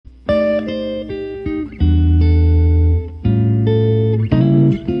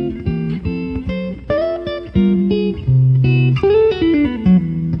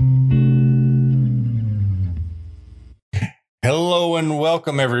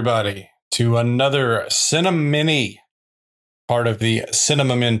everybody, to another Cinemini, part of the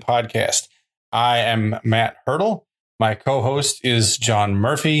Cinemini podcast. I am Matt Hurdle. My co-host is John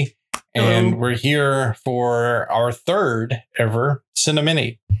Murphy, and we're here for our third ever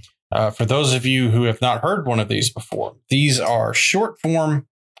Cinemini. For those of you who have not heard one of these before, these are short form,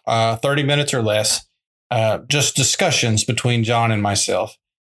 30 minutes or less, just discussions between John and myself,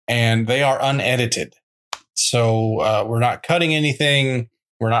 and they are unedited. So we're not cutting anything.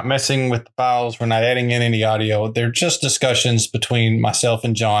 We're not messing with the files. We're not adding in any audio. They're just discussions between myself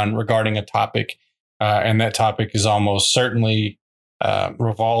and John regarding a topic. And that topic is almost certainly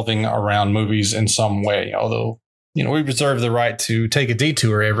revolving around movies in some way. Although, you know, we reserve the right to take a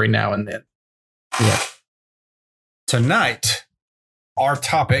detour every now and then. Yeah. Tonight, our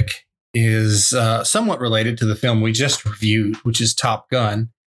topic is somewhat related to the film we just reviewed, which is Top Gun.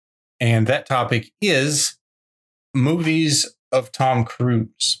 And that topic is movies of Tom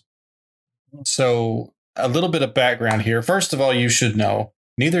Cruise. So a little bit of background here. First of all, you should know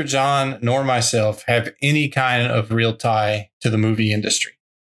neither John nor myself have any kind of real tie to the movie industry.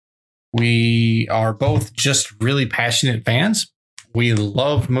 We are both just really passionate fans. We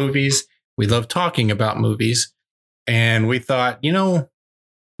love movies. We love talking about movies. And we thought, you know,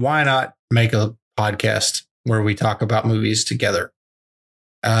 why not make a podcast where we talk about movies together?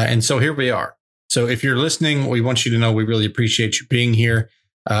 And so here we are. So if you're listening, we want you to know we really appreciate you being here.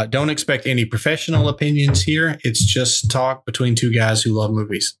 Don't expect any professional opinions here. It's just talk between two guys who love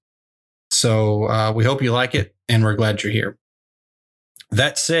movies. So we hope you like it, and we're glad you're here.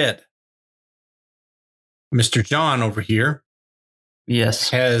 That said, Mr. John over here, yes,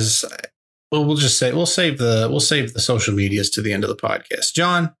 has we'll just say we'll save the social medias to the end of the podcast.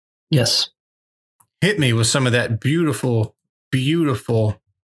 John, yes, hit me with some of that beautiful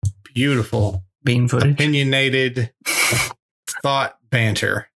bean footage, opinionated thought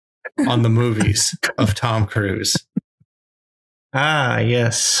banter on the movies of Tom Cruise.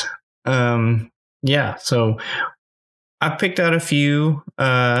 Yes. Yeah. So I picked out a few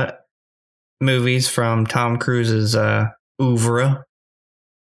movies from Tom Cruise's oeuvre.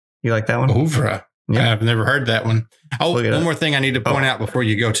 You like that one? Oeuvre? Yeah. I've never heard that one. Oh, one more thing I need to point out before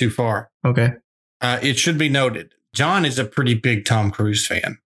you go too far. Okay. It should be noted, John is a pretty big Tom Cruise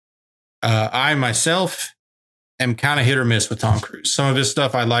fan. I myself am kind of hit or miss with Tom Cruise. Some of his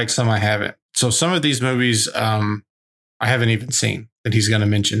stuff I like, some I haven't. So some of these movies I haven't even seen that he's going to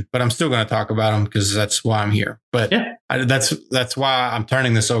mention, but I'm still going to talk about them because that's why I'm here. But yeah. That's why I'm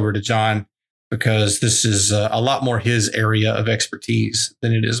turning this over to John, because this is a lot more his area of expertise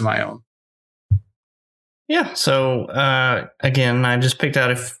than it is my own. Yeah. So again, I just picked out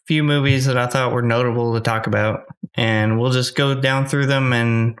a few movies that I thought were notable to talk about, and we'll just go down through them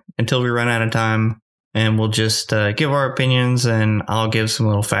and until we run out of time, and we'll just give our opinions, and I'll give some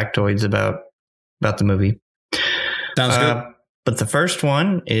little factoids about the movie. Sounds good. But the first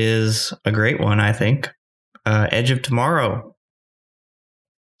one is a great one, I think. Edge of Tomorrow,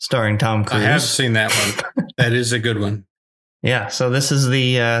 starring Tom Cruise. I have seen that one. That is a good one. Yeah. So this is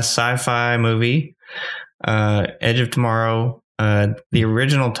the sci-fi movie, Edge of Tomorrow. The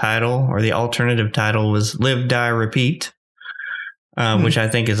original title, or the alternative title, was Live, Die, Repeat, which I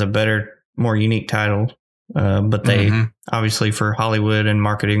think is a better, more unique title. But they obviously, for Hollywood and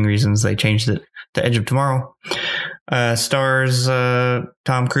marketing reasons, they changed it to Edge of Tomorrow. Stars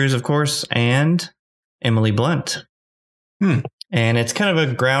Tom Cruise, of course, and Emily Blunt. And it's kind of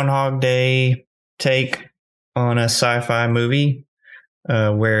a Groundhog Day take on a sci-fi movie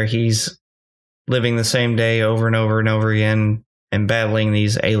where he's living the same day over and over and over again and battling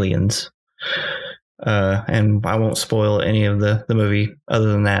these aliens. And I won't spoil any of the movie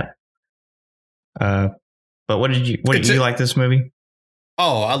other than that. But what did you like this movie?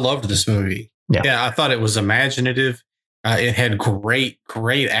 Oh, I loved this movie. Yeah, I thought it was imaginative. It had great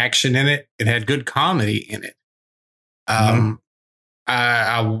action in it. It had good comedy in it.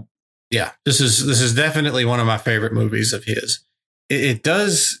 This is definitely one of my favorite movies of his.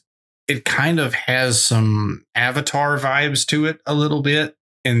 It kind of has some Avatar vibes to it a little bit,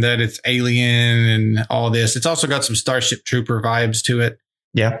 in that it's alien and all this. It's also got some Starship Trooper vibes to it.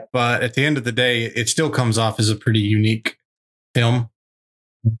 Yeah. But at the end of the day, it still comes off as a pretty unique film,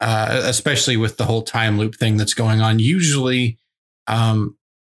 especially with the whole time loop thing that's going on. Usually, time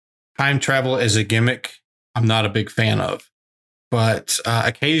travel as a gimmick, I'm not a big fan of. But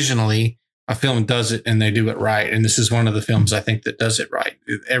occasionally, a film does it and they do it right. And this is one of the films I think that does it right.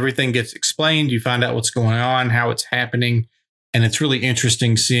 Everything gets explained. You find out what's going on, how it's happening. And it's really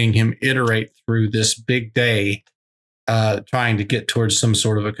interesting seeing him iterate through this big day, trying to get towards some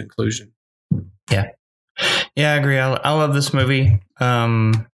sort of a conclusion. Yeah. Yeah, I agree. I love this movie.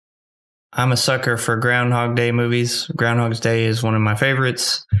 I'm a sucker for Groundhog Day movies. Groundhog's Day is one of my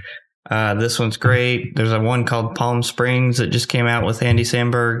favorites. This one's great. There's a one called Palm Springs that just came out with Andy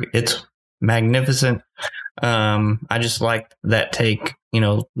Samberg. It's magnificent. I just like that take,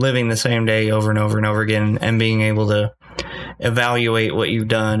 living the same day over and over and over again and being able to evaluate what you've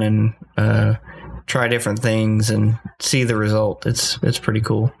done and try different things and see the result. It's pretty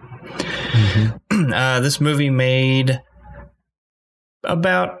cool. Mm-hmm. This movie made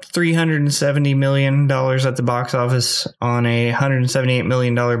about $370 million at the box office on a $178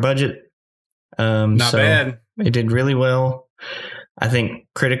 million budget. Not bad. It did really well. I think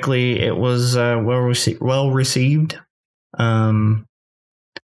critically it was well received. 91%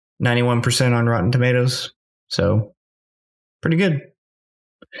 on Rotten Tomatoes. So pretty good.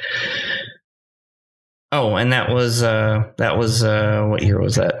 Oh, and that was what year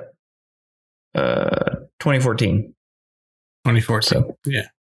was that? 2014. 2014. So, yeah.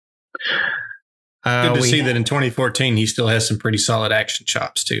 Good to see that in 2014 he still has some pretty solid action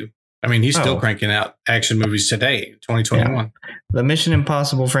chops too. I mean, he's still cranking out action movies today, 2021. Yeah. The Mission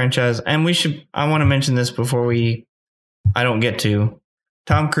Impossible franchise, and I want to mention this before I don't get to.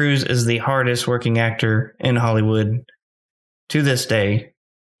 Tom Cruise is the hardest working actor in Hollywood to this day.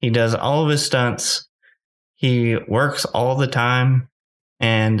 He does all of his stunts. He works all the time.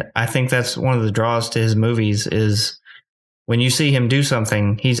 And I think that's one of the draws to his movies is when you see him do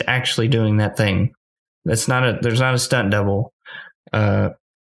something, he's actually doing that thing. There's not a stunt double. I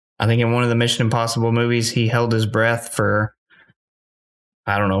think in one of the Mission Impossible movies, he held his breath for,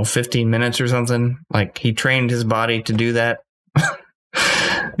 15 minutes or something. Like he trained his body to do that.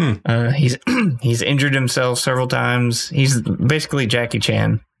 He's injured himself several times. He's basically Jackie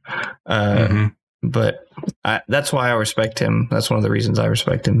Chan. But that's why I respect him. That's one of the reasons I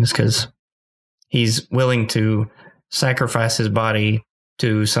respect him is because he's willing to sacrifice his body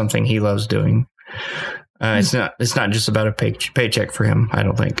to something he loves doing. It's not just about a paycheck for him, I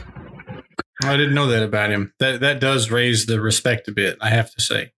don't think. I didn't know that about him. That does raise the respect a bit, I have to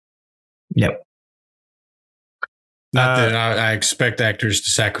say. Yep. Not that I expect actors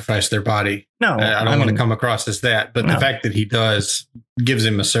to sacrifice their body. No. I don't want to come across as that, but no. The fact that he does gives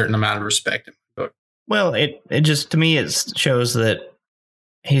him a certain amount of respect in the book. Well, it just, to me, it shows that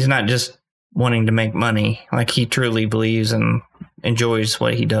he's not just wanting to make money. Like he truly believes and enjoys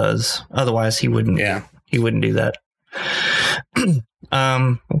what he does. Otherwise, he wouldn't. Yeah. He wouldn't do that.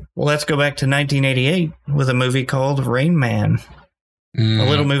 Well, let's go back to 1988 with a movie called Rain Man. A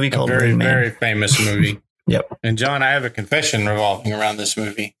little movie called Rain Man. Very famous movie. Yep. And John, I have a confession revolving around this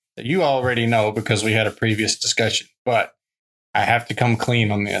movie that you already know because we had a previous discussion, but I have to come clean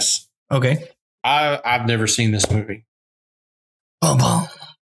on this. Okay. I've never seen this movie. Oh.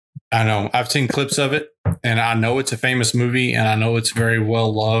 I know. I've seen clips of it, and I know it's a famous movie, and I know it's very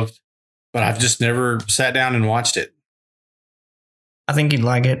well loved, but I've just never sat down and watched it. I think you'd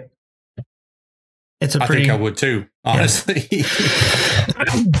like it. I think I would too, honestly. Yeah.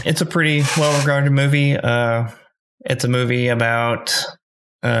 It's a pretty well-regarded movie. It's a movie about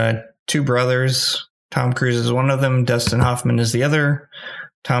two brothers. Tom Cruise is one of them. Dustin Hoffman is the other.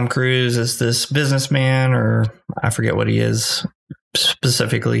 Tom Cruise is this businessman, or I forget what he is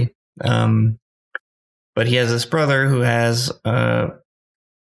specifically. But he has this brother who has,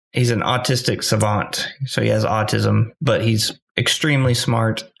 he's an autistic savant. So he has autism, but he's extremely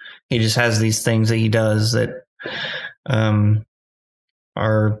smart. He just has these things that he does that can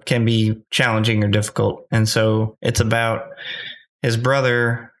be challenging or difficult. And so it's about his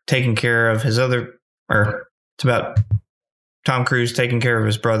brother taking care of it's about Tom Cruise taking care of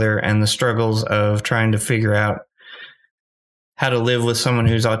his brother and the struggles of trying to figure out how to live with someone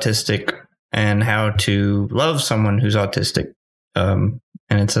who's autistic and how to love someone who's autistic. And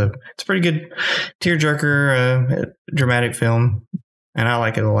it's a pretty good tearjerker, dramatic film. And I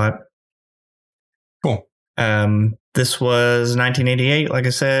like it a lot. Cool. This was 1988. Like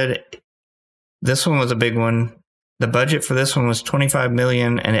I said, this one was a big one. The budget for this one was $25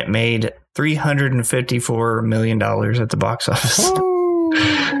 million, and it made $354 million at the box office.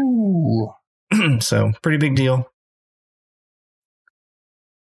 So pretty big deal.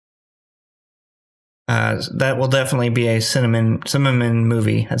 That will definitely be a Cinemini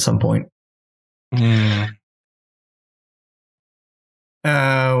movie at some point.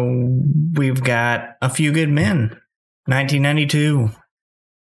 We've got A Few Good Men, 1992.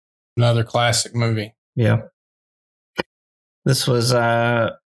 Another classic movie. Yeah. This was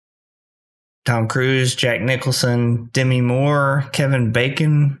Tom Cruise, Jack Nicholson, Demi Moore, Kevin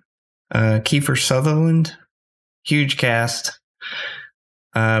Bacon, Kiefer Sutherland. Huge cast.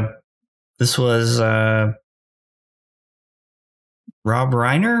 This was Rob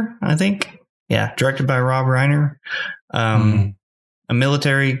Reiner, I think. Yeah, directed by Rob Reiner. A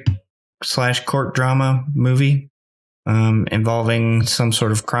military / court drama movie involving some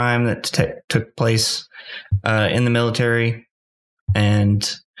sort of crime that took place in the military. And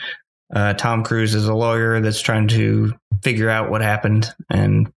Tom Cruise is a lawyer that's trying to figure out what happened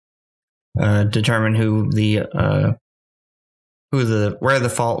and determine where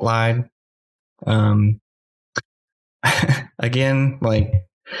the fault lied. Again, like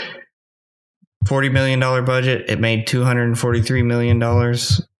 $40 million budget. It made $243 million.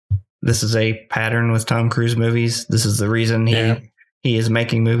 This is a pattern with Tom Cruise movies. This is the reason he is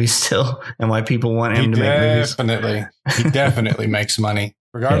making movies still, and why people want him to make movies. He definitely makes money.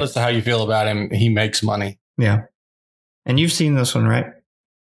 Regardless of how you feel about him, he makes money. Yeah. And you've seen this one, right?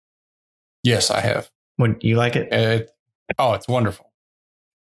 Yes, I have. Would you like it? It's wonderful.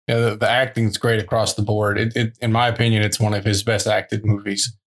 Yeah, the acting's great across the board. It, in my opinion, it's one of his best acted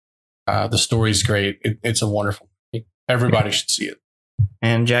movies. The story's great. It's a wonderful movie. Everybody should see it.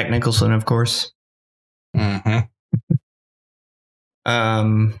 And Jack Nicholson, of course. Mm-hmm.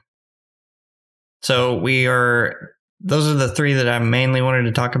 So those are the three that I mainly wanted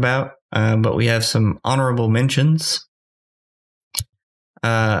to talk about, but we have some honorable mentions.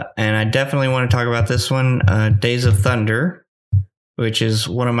 And I definitely want to talk about this one, Days of Thunder, which is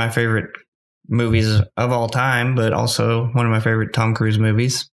one of my favorite movies of all time, but also one of my favorite Tom Cruise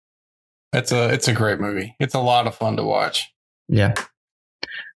movies. It's a great movie. It's a lot of fun to watch. Yeah.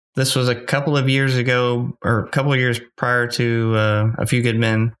 This was a couple of years ago, or a couple of years prior to A Few Good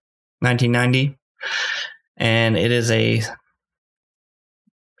Men, 1990. And it is,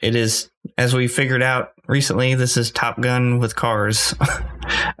 as we figured out recently, this is Top Gun with cars.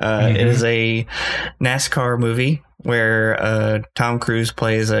 It is a NASCAR movie where Tom Cruise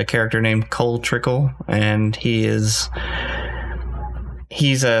plays a character named Cole Trickle, and he's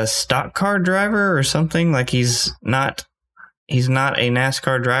a stock car driver or something. Like he's not a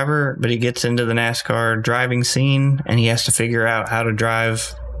NASCAR driver, but he gets into the NASCAR driving scene, and he has to figure out how to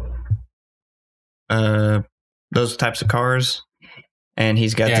drive those types of cars. And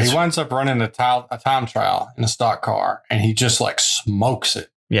he's got he winds up running a time trial in a stock car, and he just like smokes it.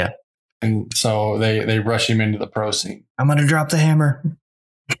 Yeah. And so they rush him into the pro scene. I'm going to drop the hammer.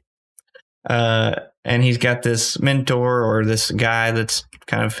 And he's got this mentor, or this guy that's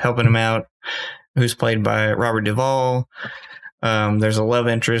kind of helping him out, who's played by Robert Duvall. There's a love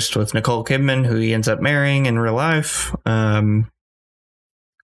interest with Nicole Kidman, who he ends up marrying in real life. And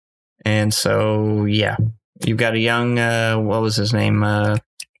so, yeah, you've got a young, what was his name? I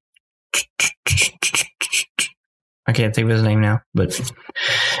can't think of his name now, but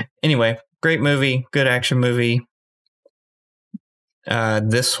anyway, great movie, good action movie.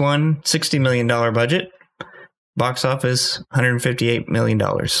 This one, $60 million budget, box office, $158 million.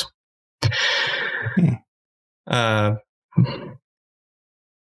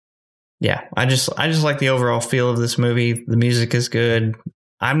 Yeah, I just like the overall feel of this movie. The music is good.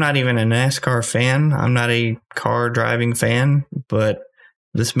 I'm not even a NASCAR fan. I'm not a car driving fan, but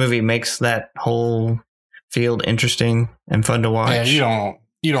this movie makes that whole field interesting and fun to watch. Yeah,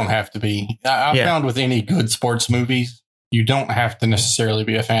 you don't have to be. I found with any good sports movies, you don't have to necessarily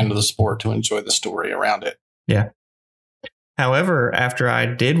be a fan of the sport to enjoy the story around it. Yeah. However, after I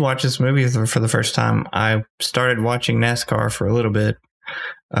did watch this movie for the first time, I started watching NASCAR for a little bit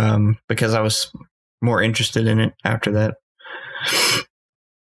because I was more interested in it after that.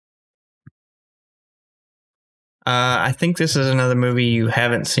 I think this is another movie you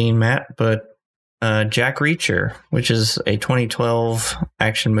haven't seen, Matt, but Jack Reacher, which is a 2012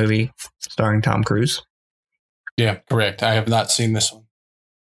 action movie starring Tom Cruise. Yeah, correct. I have not seen this one.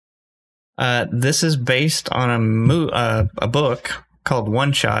 This is based on a book called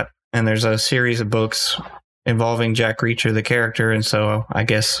One Shot, and there's a series of books involving Jack Reacher, the character, and so I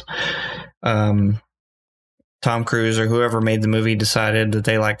guess Tom Cruise or whoever made the movie decided that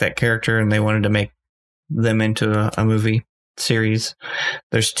they liked that character and they wanted to make them into a movie series.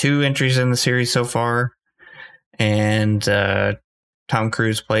 There's 2 entries in the series so far, and Tom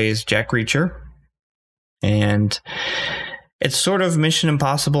Cruise plays Jack Reacher, and it's sort of Mission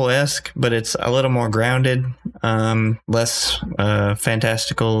Impossible-esque, but it's a little more grounded, less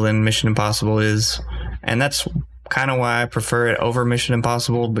fantastical than Mission Impossible is, and that's kind of why I prefer it over Mission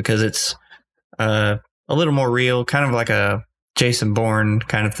Impossible, because it's a little more real, kind of like a Jason Bourne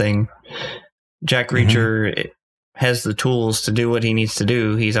kind of thing. Jack Reacher has the tools to do what he needs to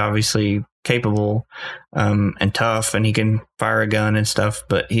do. He's obviously capable and tough, and he can fire a gun and stuff,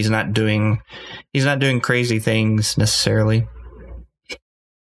 but he's not doing crazy things necessarily.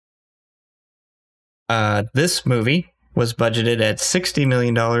 This movie was budgeted at $60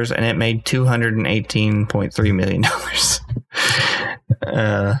 million, and it made $218.3 million.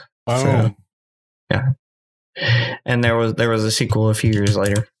 So, yeah. And there was a sequel a few years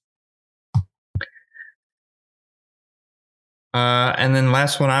later. And then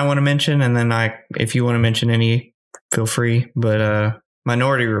last one I want to mention, and then if you want to mention any, feel free. But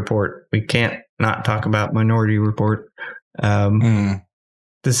Minority Report, we can't not talk about Minority Report.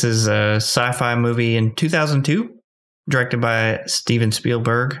 This is a sci-fi movie in 2002, directed by Steven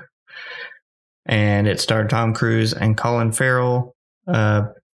Spielberg, and it starred Tom Cruise and Colin Farrell.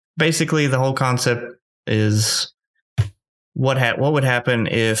 Basically, the whole concept is what would happen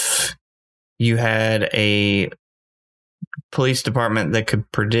if you had a police department that could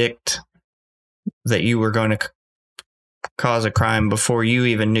predict that you were going to cause a crime before you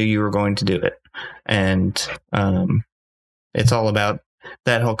even knew you were going to do it. And it's all about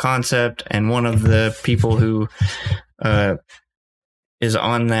that whole concept. And one of the people who is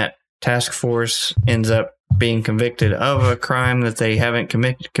on that task force ends up being convicted of a crime that they haven't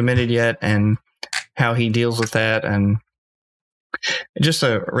committed yet, and how he deals with that. And just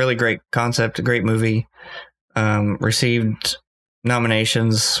a really great concept, a great movie. Received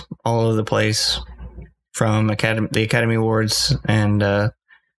nominations all over the place from the Academy Awards and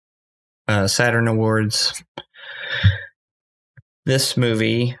Saturn Awards. This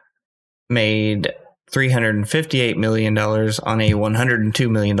movie made $358 million on a $102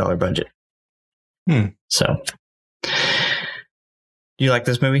 million budget. So, do you like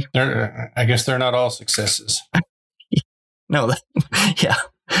this movie? I guess they're not all successes. No, yeah,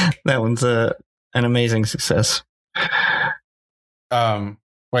 that one's an amazing success.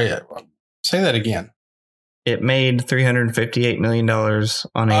 Wait, say that again. It made $358 million on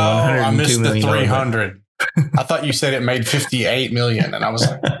a $102 I missed million. The 300. I thought you said it made 58 million, and I was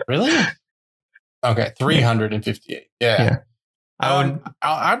like, really? Okay, 358. Yeah.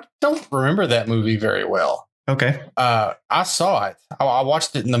 I don't remember that movie very well. Okay. I saw it. I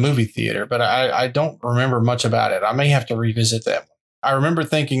watched it in the movie theater, but I don't remember much about it. I may have to revisit that one. I remember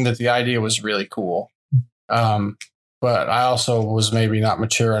thinking that the idea was really cool. But I also was maybe not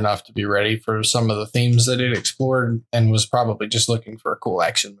mature enough to be ready for some of the themes that it explored, and was probably just looking for a cool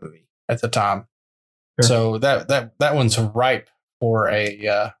action movie at the time. Sure. So that one's ripe for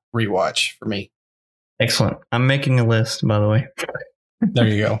a rewatch for me. Excellent. I'm making a list, by the way. There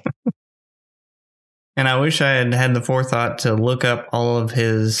you go. And I wish I had the forethought to look up all of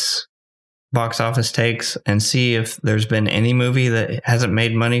his box office takes and see if there's been any movie that hasn't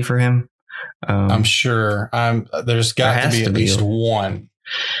made money for him. I'm sure. There's got to be at least one.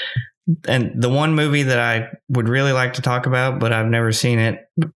 And the one movie that I would really like to talk about, but I've never seen it,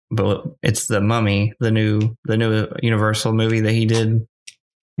 but it's The Mummy, the new Universal movie that he did.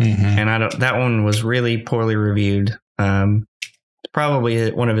 Mm-hmm. And that one was really poorly reviewed.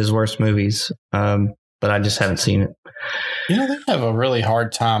 Probably one of his worst movies. But I just haven't seen it. You know, they have a really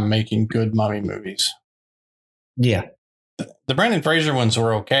hard time making good mummy movies. Yeah. The Brendan Fraser ones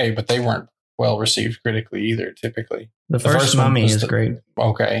were okay, but they weren't well received critically either, typically. The first Mummy is great.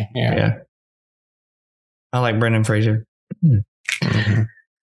 Okay, yeah. I like Brendan Fraser. Mm-hmm.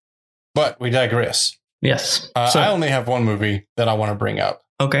 But we digress. Yes. I only have one movie that I want to bring up.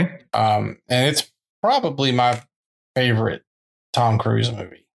 Okay. And it's probably my favorite Tom Cruise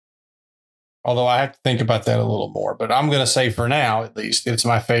movie. Although I have to think about that a little more. But I'm going to say for now, at least, it's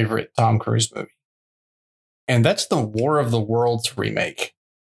my favorite Tom Cruise movie. And that's the War of the Worlds remake.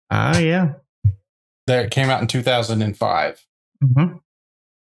 Yeah. That came out in 2005. Mm-hmm.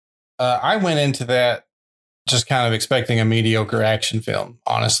 I went into that just kind of expecting a mediocre action film,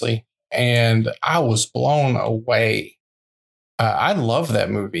 honestly. And I was blown away. I love that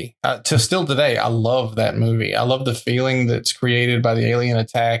movie. To still today, I love that movie. I love the feeling that's created by the alien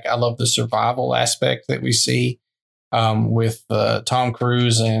attack. I love the survival aspect that we see with Tom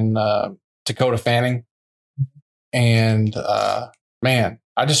Cruise and Dakota Fanning. And man,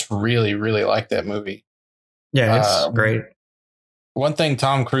 I just really, really like that movie. Yeah, it's great. One thing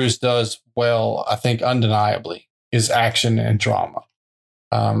Tom Cruise does well, I think undeniably, is action and drama.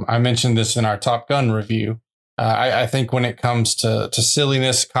 I mentioned this in our Top Gun review. I think when it comes to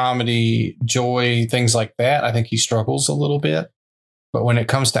silliness, comedy, joy, things like that, I think he struggles a little bit. But when it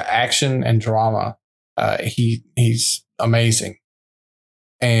comes to action and drama, he's amazing.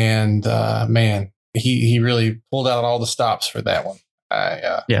 And man, he really pulled out all the stops for that one.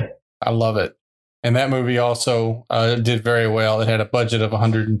 I love it. And that movie also did very well. It had a budget of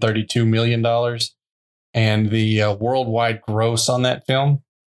 $132 million. And the worldwide gross on that film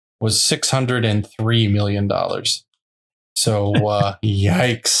was $603 million. So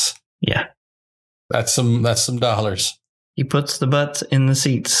yikes. Yeah. That's some dollars. He puts the butts in the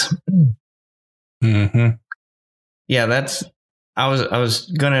seats. Mm-hmm. Yeah, I was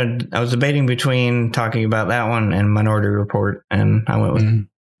debating between talking about that one and Minority Report, and I went with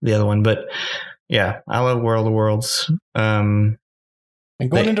the other one. But yeah, I love World of Worlds. And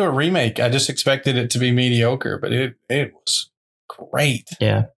going into a remake, I just expected it to be mediocre, but it was great.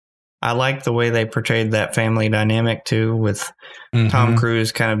 Yeah. I like the way they portrayed that family dynamic too, with Tom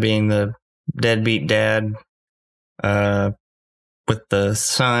Cruise kind of being the deadbeat dad, with the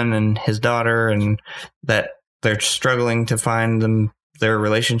son and his daughter, and that they're struggling to find their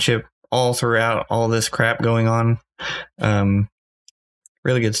relationship all throughout all this crap going on.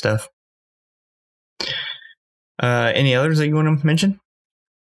 Really good stuff. Any others that you want to mention?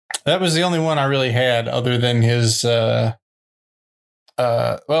 That was the only one I really had, other than his. Well,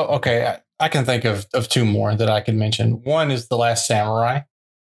 okay, I can think of two more that I can mention. One is The Last Samurai.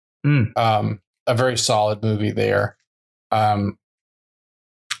 A very solid movie there.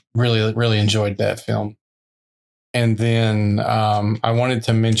 Really, really enjoyed that film. And then I wanted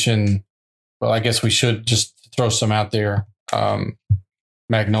to mention, well, I guess we should just throw some out there.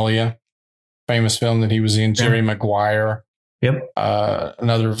 Magnolia, famous film that he was in. Jerry Maguire. Yep.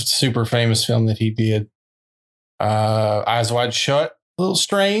 Another super famous film that he did. Eyes Wide Shut. A little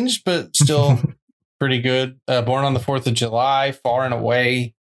strange, but still pretty good. Born on the 4th of July, Far and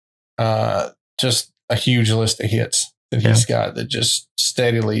Away. Just a huge list of hits that he's got that just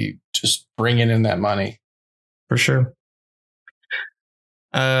steadily just bringing in that money. For sure.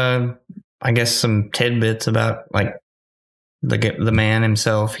 I guess some tidbits about like the man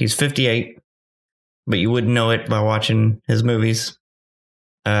himself. He's 58, but you wouldn't know it by watching his movies.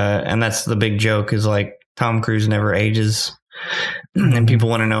 And that's the big joke, is like Tom Cruise never ages. And people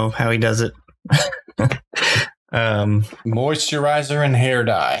want to know how he does it. Moisturizer and hair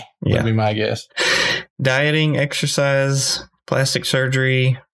dye would be my guess. Dieting, exercise, plastic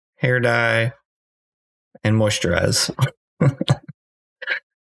surgery, hair dye, and moisturize.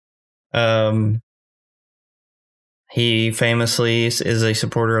 He famously is a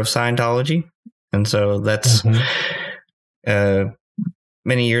supporter of Scientology. And so that's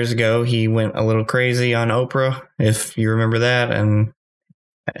many years ago, he went a little crazy on Oprah, if you remember that. And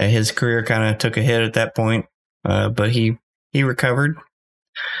his career kind of took a hit at that point. But he recovered.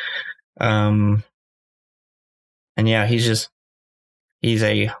 And yeah, he's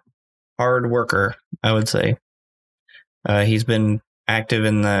a hard worker, I would say. He's been active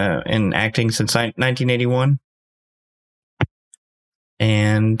in acting since 1981.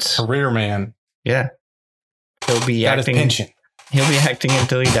 And career man. Yeah. He'll be got acting. His pension. He'll be acting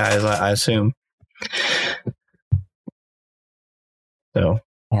until he dies, I assume. So.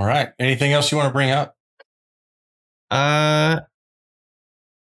 All right. Anything else you want to bring up? I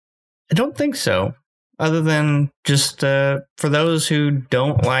don't think so. Other than just for those who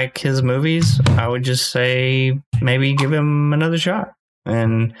don't like his movies, I would just say maybe give him another shot.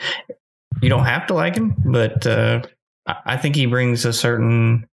 And you don't have to like him, but I think he brings a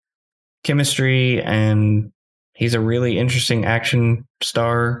certain chemistry, and he's a really interesting action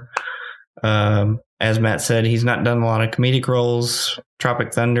star. As Matt said, he's not done a lot of comedic roles.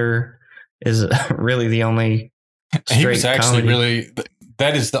 Tropic Thunder is really the only straight he was actually comedy. Really,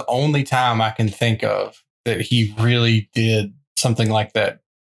 that is the only time I can think of that he really did something like that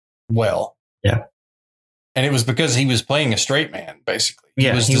well. Yeah. And it was because he was playing a straight man, basically.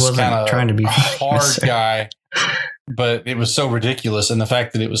 Yeah, he wasn't kinda trying to be hard guy, but it was so ridiculous. And the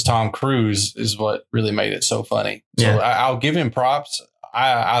fact that it was Tom Cruise is what really made it so funny. So Yeah. I'll give him props.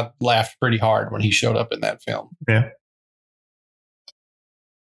 I laughed pretty hard when he showed up in that film. Yeah.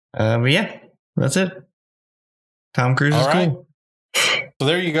 But yeah, that's it. Tom Cruise is cool. So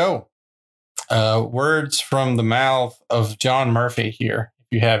there you go. Words from the mouth of John Murphy here,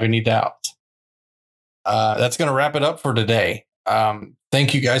 if you have any doubts. That's going to wrap it up for today.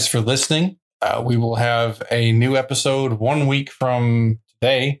 Thank you guys for listening. We will have a new episode 1 week from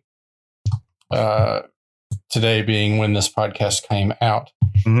today. Today being when this podcast came out.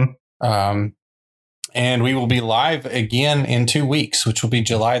 Mm-hmm. And we will be live again in 2 weeks, which will be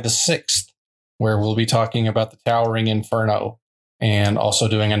July the 6th, where we'll be talking about the Towering Inferno and also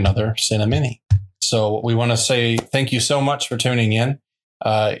doing another Cinemini. So we want to say thank you so much for tuning in.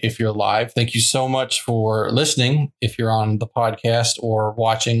 If you're live, thank you so much for listening. If you're on the podcast, or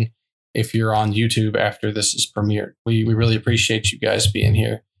watching, if you're on YouTube after this is premiered, we really appreciate you guys being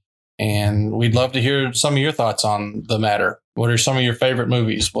here. And we'd love to hear some of your thoughts on the matter. What are some of your favorite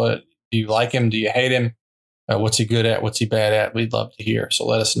movies? What do you like him? Do you hate him? What's he good at? What's he bad at? We'd love to hear. So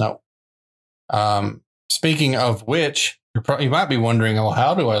let us know. Speaking of which, you might be wondering, oh,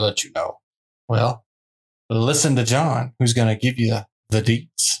 how do I let you know? Well, listen to John, who's going to give you the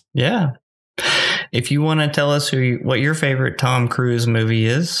deets. Yeah. If you want to tell us what your favorite Tom Cruise movie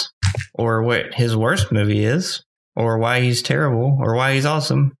is, or what his worst movie is, or why he's terrible, or why he's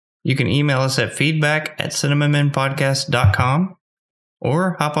awesome, you can email us at feedback@cinemamenpodcast.com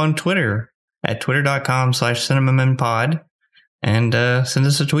or hop on Twitter at twitter.com/cinemamenpod and send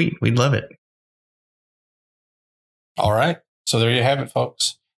us a tweet. We'd love it. All right. So there you have it,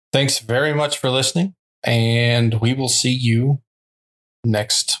 folks. Thanks very much for listening, and we will see you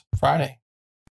next Friday.